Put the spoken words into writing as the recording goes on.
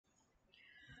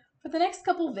For the next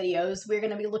couple of videos, we're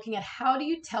going to be looking at how do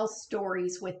you tell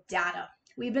stories with data.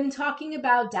 We've been talking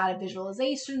about data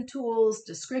visualization tools,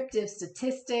 descriptive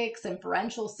statistics,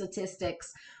 inferential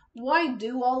statistics. Why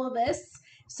do all of this?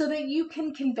 So that you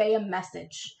can convey a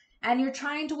message. And you're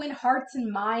trying to win hearts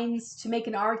and minds, to make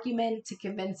an argument, to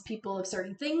convince people of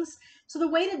certain things. So the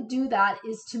way to do that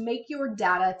is to make your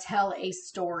data tell a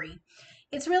story.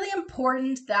 It's really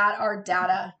important that our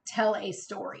data tell a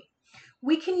story.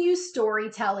 We can use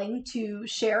storytelling to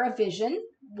share a vision.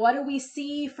 What do we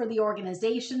see for the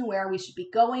organization, where we should be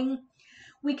going?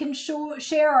 We can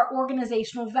share our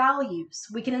organizational values.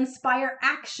 We can inspire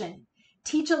action,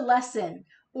 teach a lesson,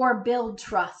 or build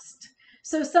trust.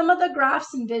 So some of the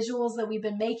graphs and visuals that we've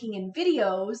been making in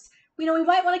videos, we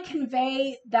might want to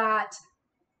convey that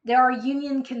there are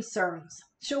union concerns.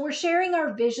 So we're sharing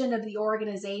our vision of the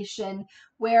organization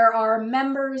where our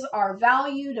members are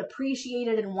valued,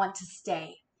 appreciated, and want to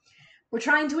stay. We're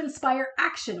trying to inspire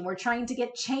action. We're trying to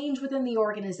get change within the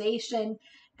organization.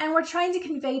 And we're trying to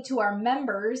convey to our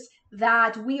members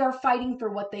that we are fighting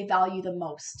for what they value the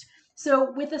most.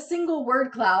 So with a single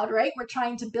word cloud, right, we're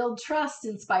trying to build trust,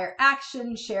 inspire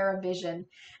action, share a vision.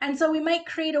 And so we might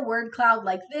create a word cloud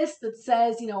like this that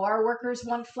says, our workers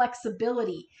want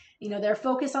flexibility. They're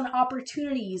focused on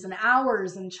opportunities and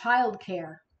hours and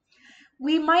childcare.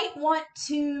 We might want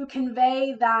to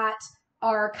convey that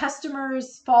our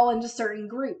customers fall into certain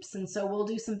groups. And so we'll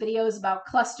do some videos about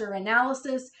cluster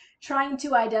analysis, trying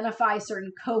to identify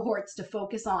certain cohorts to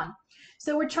focus on.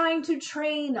 So we're trying to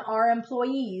train our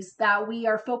employees that we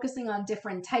are focusing on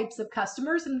different types of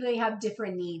customers and they have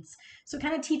different needs. So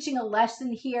kind of teaching a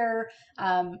lesson here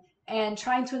and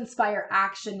trying to inspire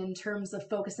action in terms of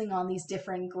focusing on these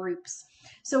different groups.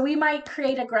 So we might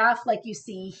create a graph like you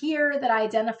see here that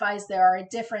identifies there are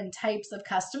different types of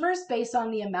customers based on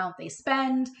the amount they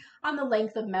spend, on the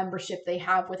length of membership they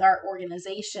have with our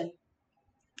organization.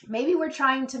 Maybe we're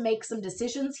trying to make some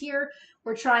decisions here.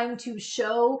 We're trying to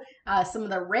show some of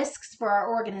the risks for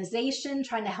our organization,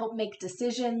 trying to help make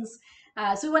decisions.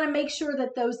 So we want to make sure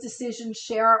that those decisions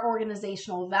share our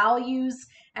organizational values.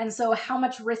 And so how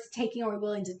much risk taking are we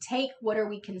willing to take? What are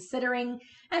we considering?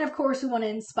 And of course, we want to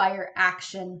inspire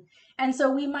action. And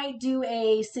so we might do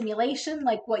a simulation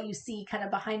like what you see kind of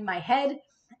behind my head,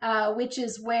 which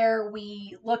is where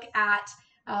we look at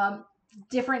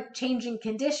different changing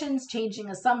conditions, changing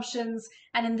assumptions.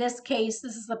 And in this case,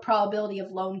 this is the probability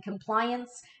of loan compliance.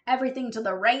 Everything to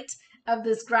the right of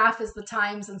this graph is the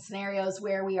times and scenarios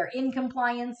where we are in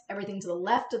compliance. Everything to the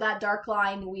left of that dark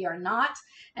line, we are not.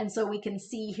 And so we can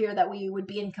see here that we would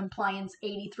be in compliance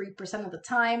 83% of the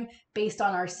time based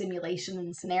on our simulation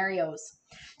and scenarios.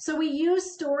 So we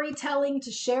use storytelling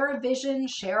to share a vision,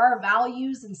 share our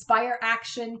values, inspire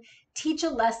action, teach a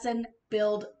lesson,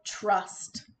 build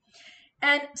trust.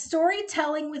 And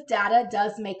storytelling with data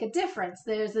does make a difference.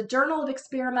 There's a Journal of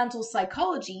Experimental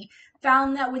Psychology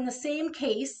found that when the same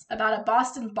case about a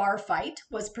Boston bar fight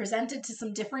was presented to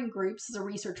some different groups as a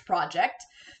research project,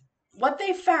 what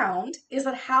they found is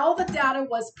that how the data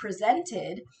was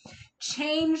presented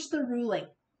changed the ruling.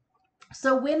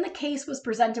 So when the case was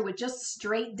presented with just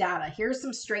straight data, here's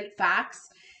some straight facts,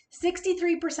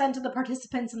 63% of the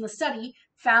participants in the study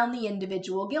found the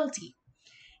individual guilty.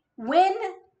 When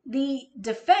the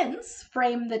defense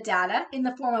framed the data in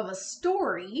the form of a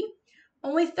story,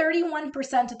 only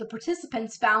 31% of the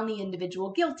participants found the individual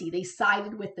guilty. They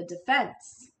sided with the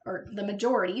defense, or the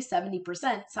majority,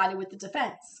 70%, sided with the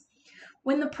defense.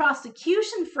 When the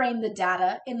prosecution framed the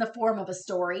data in the form of a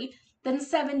story, then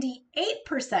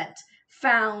 78%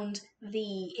 found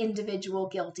the individual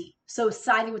guilty, so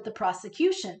siding with the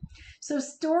prosecution. So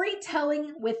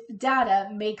storytelling with data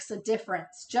makes a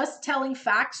difference. Just telling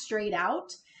facts straight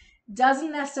out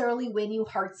doesn't necessarily win you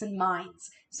hearts and minds.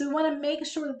 So we want to make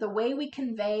sure that the way we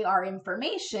convey our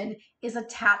information is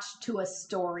attached to a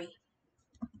story.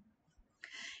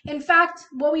 In fact,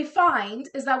 what we find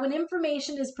is that when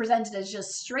information is presented as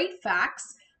just straight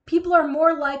facts, people are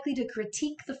more likely to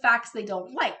critique the facts they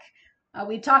don't like.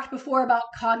 We've talked before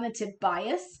about cognitive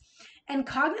bias, and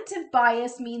cognitive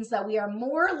bias means that we are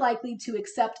more likely to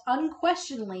accept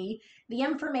unquestioningly the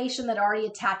information that already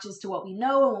attaches to what we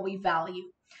know and what we value.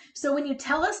 So when you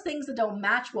tell us things that don't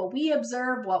match what we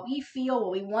observe, what we feel,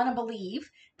 what we want to believe,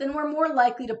 then we're more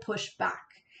likely to push back.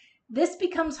 This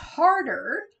becomes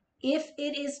harder if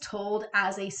it is told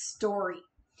as a story.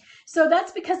 So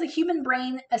that's because the human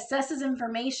brain assesses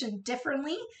information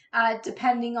differently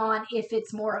depending on if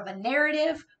it's more of a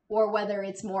narrative or whether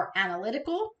it's more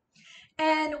analytical.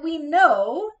 And we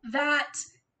know that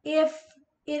if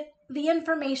it the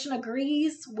information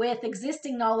agrees with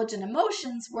existing knowledge and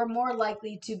emotions, we're more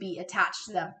likely to be attached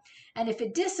to them. And if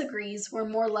it disagrees, we're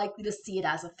more likely to see it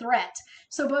as a threat.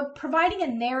 So by providing a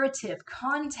narrative,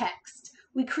 context,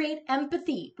 we create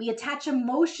empathy, we attach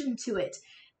emotion to it,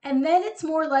 and then it's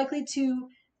more likely to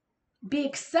be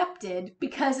accepted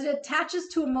because it attaches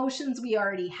to emotions we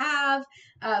already have.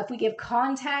 If we give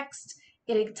context,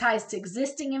 it ties to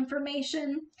existing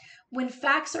information. When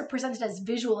facts are presented as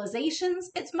visualizations,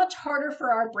 it's much harder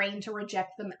for our brain to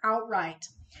reject them outright.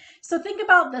 So think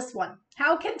about this one.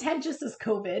 How contentious is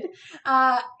COVID?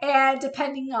 And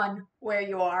depending on where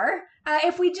you are,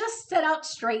 if we just set out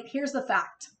straight, here's the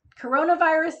fact.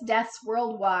 Coronavirus deaths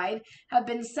worldwide have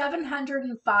been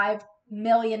 705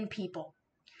 million people.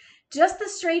 Just the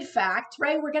straight fact,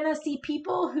 right? We're going to see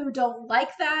people who don't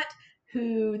like that,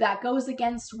 who that goes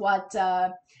against what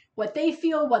they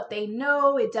feel, what they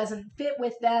know, it doesn't fit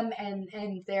with them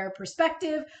and their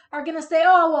perspective, are going to say,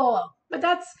 oh, well, but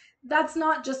that's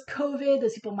not just COVID.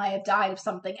 Those people might have died of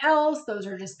something else. Those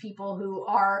are just people who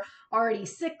are already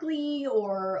sickly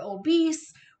or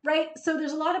obese, right? So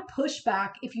there's a lot of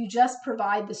pushback if you just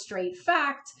provide the straight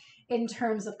fact in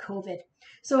terms of COVID.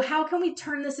 So how can we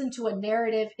turn this into a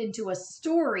narrative, into a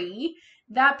story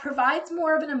that provides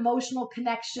more of an emotional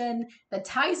connection, that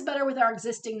ties better with our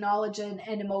existing knowledge and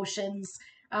emotions,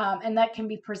 and that can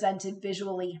be presented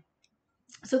visually?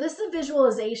 So this is a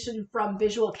visualization from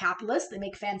Visual Capitalist. They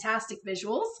make fantastic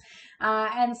visuals.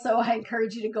 And so I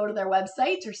encourage you to go to their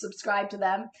website or subscribe to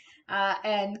them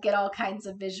and get all kinds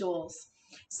of visuals.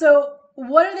 So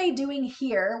what are they doing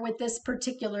here with this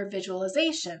particular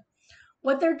visualization?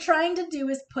 What they're trying to do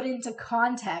is put into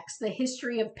context the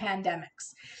history of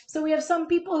pandemics. So we have some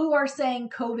people who are saying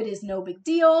COVID is no big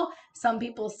deal, some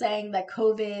people saying that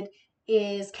COVID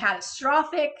is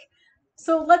catastrophic.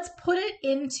 So let's put it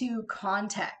into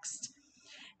context.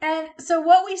 And so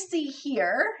what we see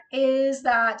here is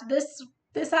that this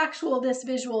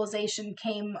visualization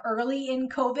came early in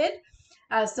COVID.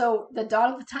 So the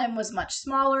dot of the time was much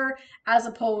smaller as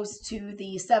opposed to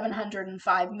the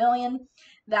 705 million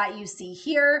that you see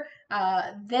here.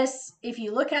 If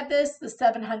you look at this, the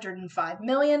 705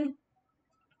 million,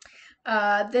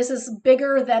 this is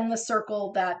bigger than the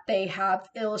circle that they have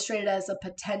illustrated as a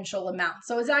potential amount.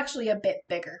 So it's actually a bit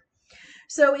bigger.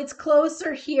 So it's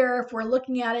closer here if we're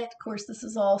looking at it. Of course, this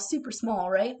is all super small,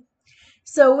 right?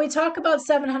 So when we talk about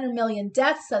 700 million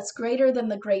deaths, that's greater than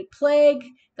the Great Plague,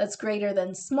 that's greater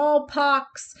than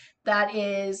smallpox, that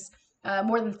is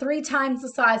more than 3 times the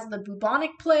size of the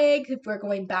bubonic plague if we're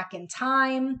going back in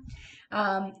time.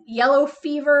 Yellow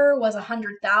fever was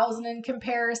 100,000 in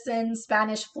comparison.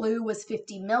 Spanish flu was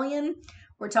 50 million.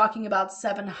 We're talking about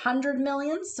 700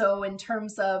 million. So in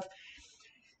terms of,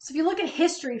 so if you look at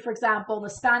history, for example, the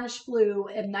Spanish flu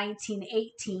in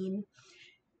 1918,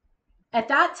 at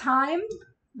that time,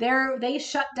 they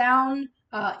shut down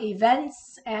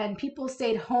events and people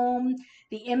stayed home.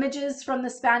 The images from the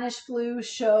Spanish flu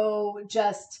show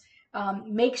just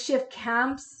makeshift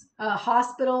camps,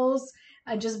 hospitals,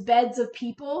 just beds of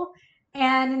people.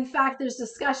 And in fact, there's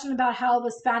discussion about how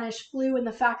the Spanish flu and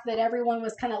the fact that everyone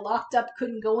was kind of locked up,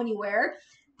 couldn't go anywhere,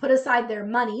 put aside their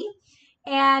money.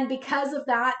 And because of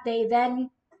that, they then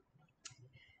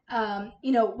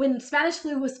when Spanish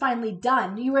flu was finally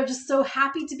done, you were just so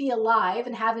happy to be alive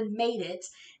and having made it.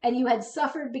 And you had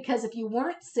suffered because if you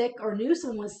weren't sick or knew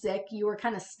someone was sick, you were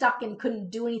kind of stuck and couldn't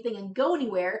do anything and go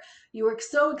anywhere. You were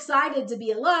so excited to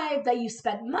be alive that you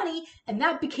spent money, and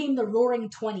that became the Roaring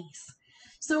 20s.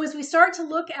 So as we start to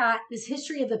look at this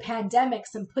history of the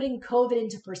pandemics and putting COVID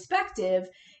into perspective,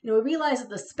 we realize that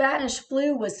the Spanish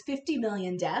flu was 50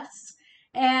 million deaths.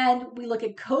 And we look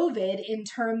at COVID in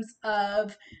terms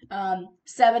of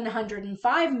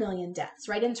 705 million deaths,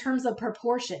 right? In terms of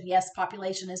proportion. Yes,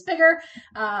 population is bigger,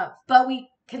 but we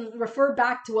can refer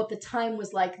back to what the time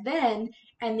was like then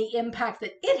and the impact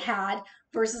that it had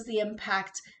versus the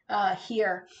impact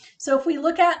here. So if we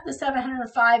look at the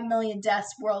 705 million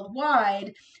deaths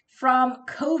worldwide from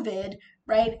COVID,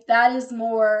 right, that is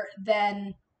more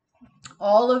than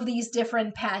all of these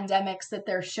different pandemics that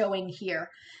they're showing here.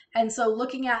 And so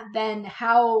looking at then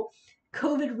how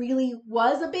COVID really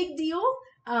was a big deal,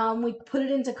 we put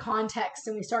it into context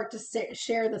and we start to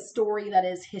share the story that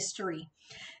is history.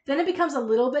 Then it becomes a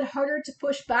little bit harder to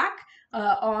push back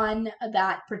on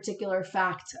that particular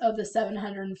fact of the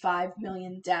 705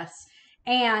 million deaths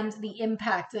and the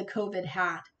impact that COVID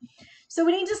had. So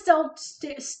we need to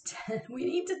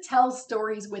tell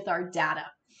stories with our data.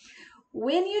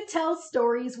 When you tell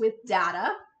stories with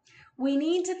data, we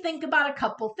need to think about a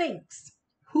couple things.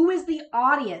 Who is the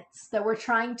audience that we're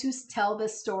trying to tell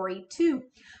this story to?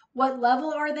 What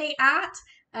level are they at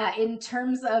in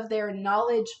terms of their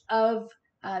knowledge of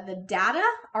the data?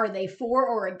 Are they for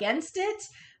or against it?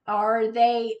 Are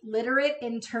they literate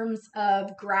in terms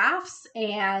of graphs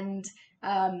and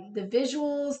the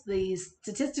visuals, the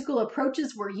statistical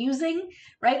approaches we're using,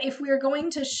 right? If we're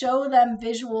going to show them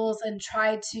visuals and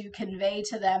try to convey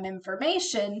to them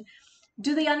information,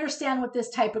 do they understand what this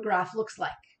type of graph looks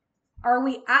like? Are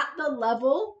we at the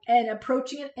level and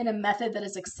approaching it in a method that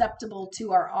is acceptable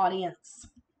to our audience?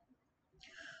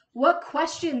 What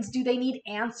questions do they need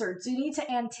answered? So you need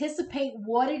to anticipate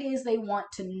what it is they want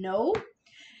to know,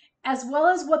 as well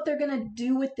as what they're going to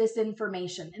do with this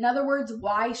information. In other words,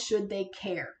 why should they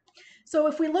care? So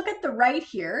if we look at the right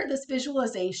here, this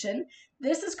visualization,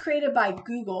 this is created by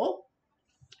Google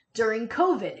during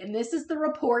COVID, and this is the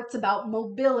reports about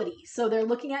mobility. So they're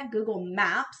looking at Google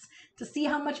Maps to see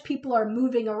how much people are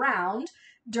moving around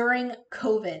during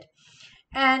COVID.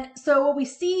 And so what we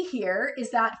see here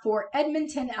is that for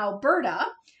Edmonton, Alberta,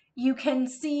 you can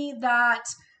see that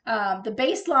the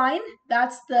baseline,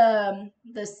 that's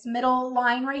this middle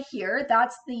line right here,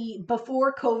 that's the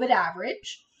before COVID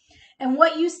average. And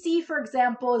what you see, for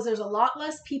example, is there's a lot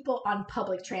less people on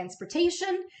public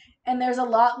transportation, and there's a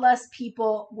lot less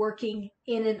people working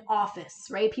in an office,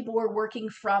 right? People were working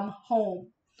from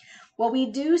home. What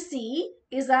we do see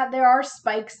is that there are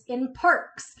spikes in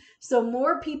parks. So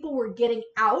more people were getting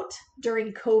out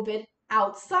during COVID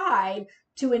outside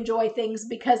to enjoy things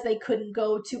because they couldn't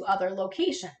go to other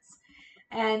locations.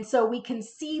 And so we can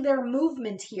see their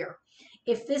movement here.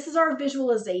 If this is our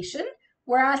visualization,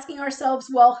 we're asking ourselves,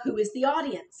 well, who is the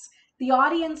audience? The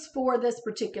audience for this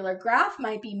particular graph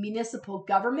might be municipal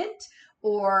government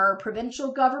or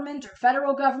provincial government or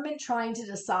federal government trying to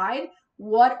decide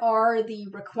what are the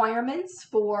requirements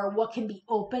for what can be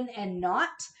open and not,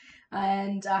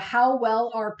 and how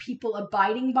well are people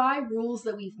abiding by rules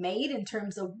that we've made in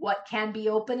terms of what can be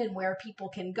open and where people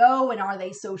can go, and are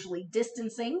they socially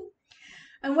distancing?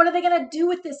 And what are they going to do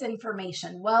with this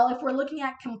information? Well, if we're looking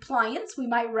at compliance, we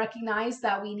might recognize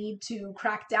that we need to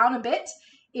crack down a bit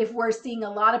if we're seeing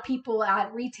a lot of people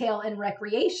at retail and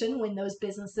recreation when those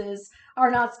businesses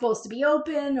are not supposed to be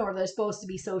open or they're supposed to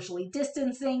be socially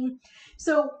distancing.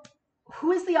 So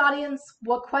who is the audience?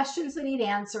 What questions they need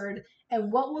answered?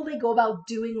 And what will they go about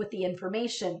doing with the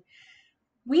information?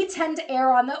 We tend to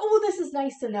err on the, oh, this is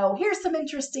nice to know. Here's some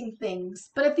interesting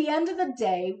things. But at the end of the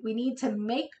day, we need to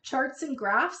make charts and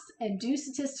graphs and do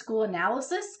statistical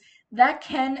analysis that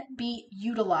can be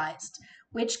utilized,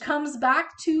 which comes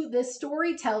back to this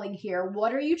storytelling here.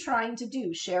 What are you trying to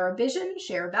do? Share a vision,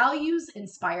 share values,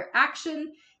 inspire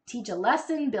action, teach a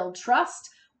lesson, build trust.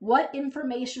 What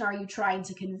information are you trying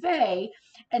to convey?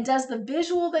 And does the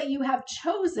visual that you have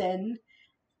chosen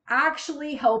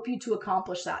actually help you to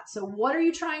accomplish that? So what are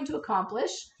you trying to accomplish?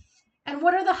 And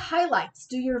what are the highlights?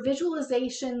 Do your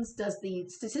visualizations, does the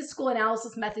statistical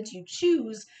analysis methods you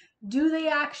choose, do they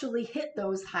actually hit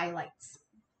those highlights?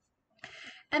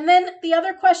 And then the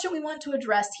other question we want to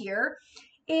address here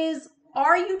is,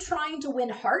 are you trying to win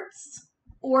hearts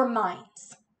or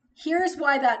minds? Here's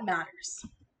why that matters.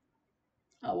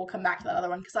 Oh, we'll come back to that other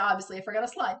one because obviously I forgot a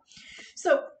slide.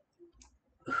 So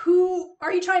who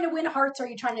are you trying to win hearts or are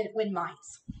you trying to win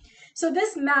minds? So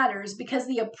this matters because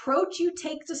the approach you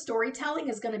take to storytelling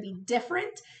is going to be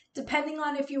different depending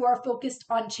on if you are focused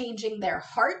on changing their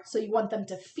heart, so you want them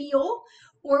to feel,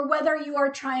 or whether you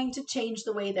are trying to change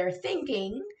the way they're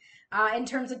thinking in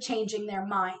terms of changing their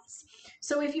minds.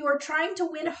 So if you are trying to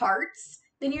win hearts,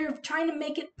 then you're trying to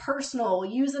make it personal,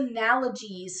 use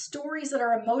analogies, stories that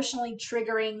are emotionally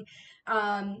triggering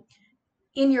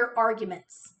in your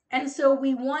arguments. And so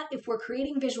we want, if we're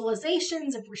creating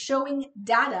visualizations, if we're showing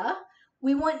data,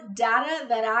 we want data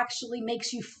that actually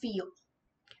makes you feel,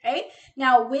 okay?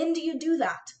 Now, when do you do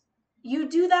that? You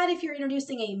do that if you're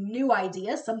introducing a new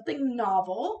idea, something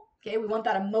novel, okay? We want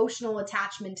that emotional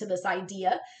attachment to this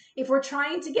idea. If we're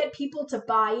trying to get people to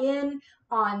buy in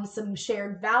on some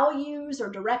shared values or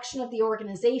direction of the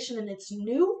organization and it's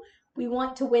new, we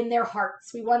want to win their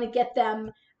hearts. We want to get them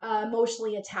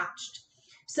emotionally attached.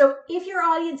 So if your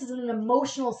audience is in an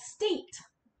emotional state,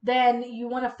 then you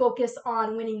want to focus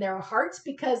on winning their hearts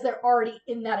because they're already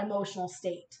in that emotional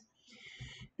state.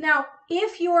 Now,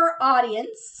 if your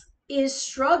audience is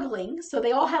struggling, so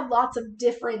they all have lots of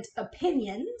different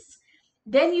opinions,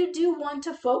 then you do want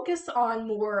to focus on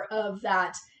more of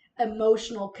that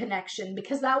emotional connection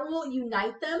because that will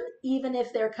unite them even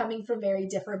if they're coming from very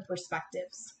different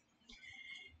perspectives.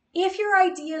 If your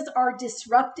ideas are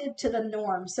disruptive to the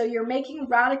norm, so you're making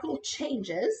radical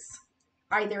changes,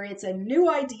 either it's a new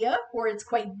idea or it's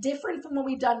quite different from what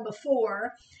we've done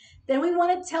before, then we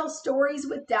want to tell stories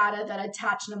with data that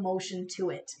attach an emotion to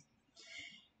it.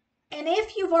 And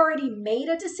if you've already made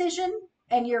a decision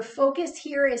and your focus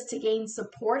here is to gain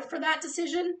support for that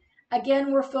decision,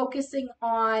 again, we're focusing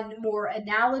on more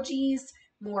analogies,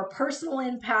 more personal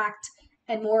impact,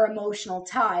 and more emotional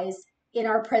ties in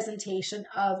our presentation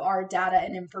of our data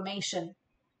and information.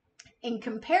 In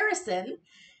comparison,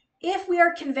 if we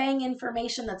are conveying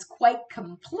information that's quite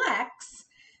complex,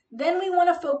 then we want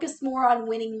to focus more on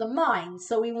winning the mind.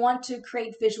 So we want to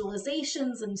create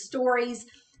visualizations and stories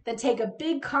that take a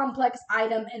big complex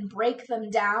item and break them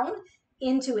down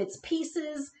into its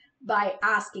pieces by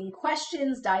asking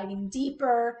questions, diving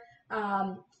deeper,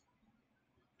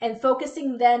 and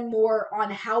focusing then more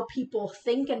on how people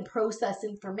think and process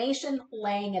information,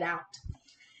 laying it out.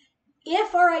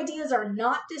 If our ideas are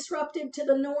not disruptive to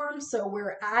the norm, so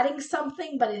we're adding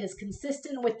something, but it is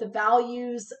consistent with the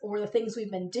values or the things we've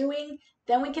been doing,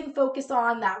 then we can focus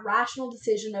on that rational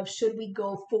decision of should we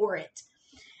go for it.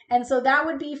 And so that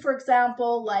would be, for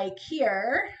example, like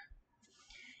here,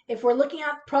 if we're looking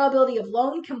at probability of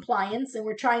loan compliance and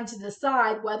we're trying to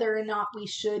decide whether or not we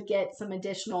should get some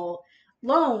additional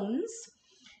loans,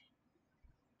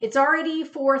 it's already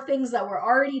for things that we're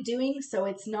already doing, so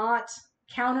it's not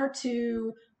counter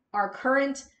to our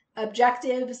current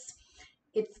objectives.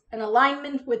 It's an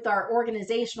alignment with our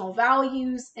organizational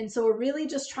values, and so we're really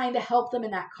just trying to help them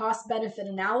in that cost-benefit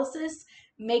analysis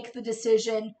make the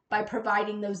decision by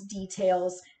providing those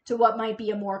details to what might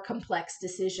be a more complex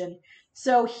decision.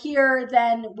 So here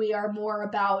then we are more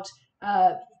about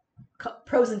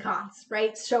pros and cons,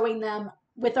 right? Showing them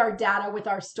with our data, with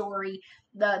our story,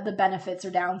 the benefits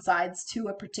or downsides to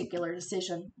a particular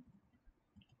decision.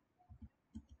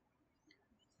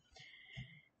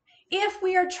 If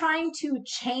we are trying to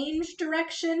change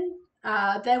direction,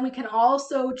 then we can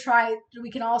also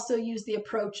use the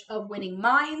approach of winning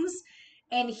minds.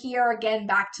 And here again,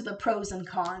 back to the pros and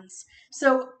cons.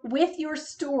 So with your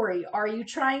story, are you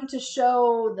trying to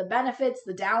show the benefits,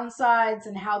 the downsides,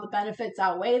 and how the benefits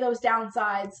outweigh those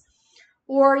downsides?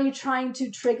 Or are you trying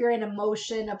to trigger an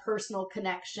emotion, a personal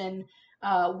connection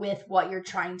with what you're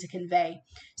trying to convey?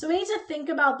 So we need to think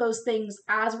about those things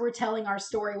as we're telling our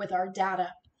story with our data.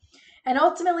 And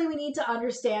ultimately, we need to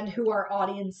understand who our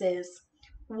audience is.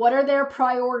 What are their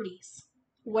priorities?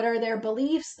 What are their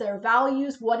beliefs, their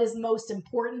values? What is most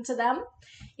important to them?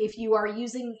 If you are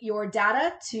using your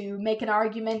data to make an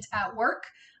argument at work,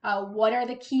 what are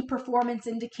the key performance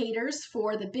indicators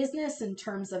for the business in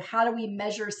terms of how do we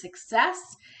measure success?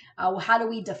 How do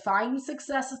we define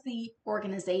success of the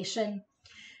organization?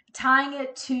 Tying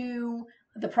it to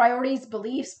the priorities,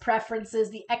 beliefs, preferences,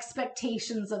 the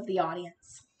expectations of the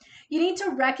audience. You need to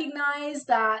recognize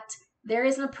that there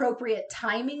is an appropriate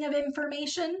timing of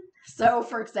information. So,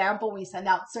 for example, we send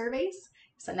out surveys.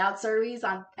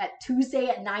 At Tuesday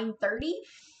at 9:30,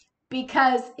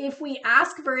 because if we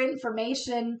ask for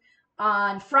information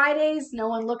on Fridays, no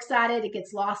one looks at it. It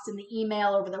gets lost in the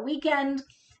email over the weekend.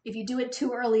 If you do it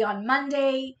too early on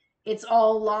Monday, it's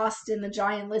all lost in the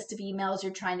giant list of emails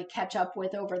you're trying to catch up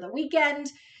with over the weekend.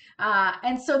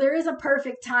 And so there is a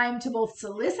perfect time to both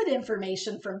solicit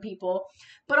information from people,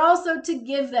 but also to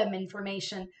give them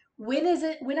information. When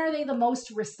are they the most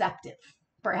receptive?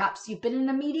 Perhaps you've been in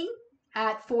a meeting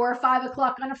at 4 or 5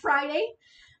 o'clock on a Friday.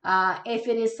 If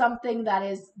it is something that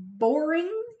is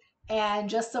boring and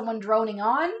just someone droning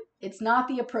on, it's not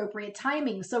the appropriate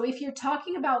timing. So if you're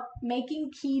talking about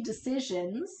making key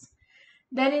decisions,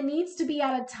 then it needs to be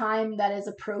at a time that is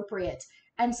appropriate.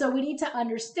 And so we need to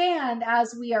understand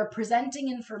as we are presenting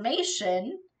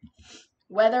information,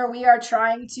 whether we are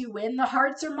trying to win the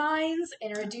hearts or minds,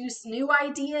 introduce new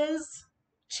ideas,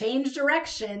 change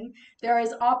direction, there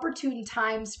is opportune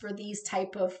times for these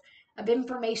type of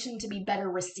information to be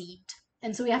better received.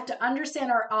 And so we have to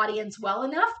understand our audience well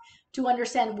enough to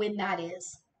understand when that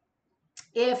is.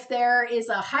 If there is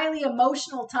a highly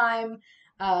emotional time,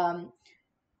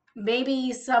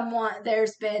 maybe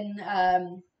there's been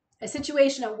a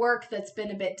situation at work that's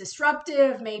been a bit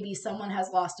disruptive. Maybe someone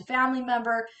has lost a family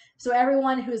member. So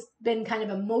everyone who's been kind of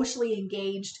emotionally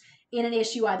engaged in an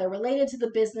issue either related to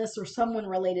the business or someone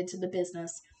related to the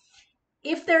business,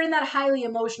 if they're in that highly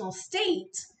emotional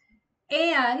state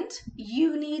and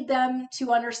you need them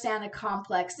to understand a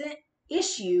complex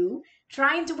issue,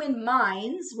 trying to win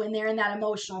minds when they're in that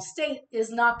emotional state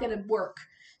is not going to work.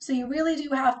 So you really do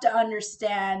have to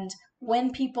understand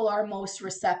when people are most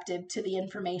receptive to the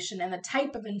information and the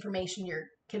type of information you're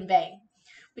conveying.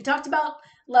 We talked about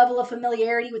level of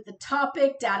familiarity with the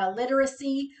topic, data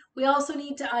literacy. We also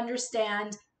need to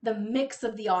understand the mix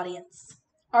of the audience.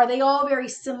 Are they all very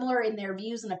similar in their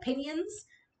views and opinions?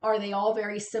 Are they all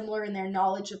very similar in their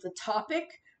knowledge of the topic?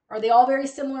 Are they all very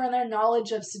similar in their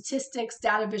knowledge of statistics,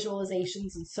 data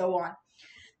visualizations, and so on?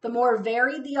 The more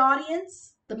varied the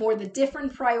audience, the more the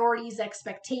different priorities,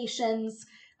 expectations,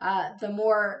 the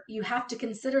more you have to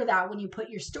consider that when you put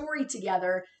your story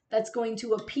together that's going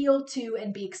to appeal to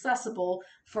and be accessible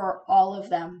for all of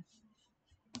them.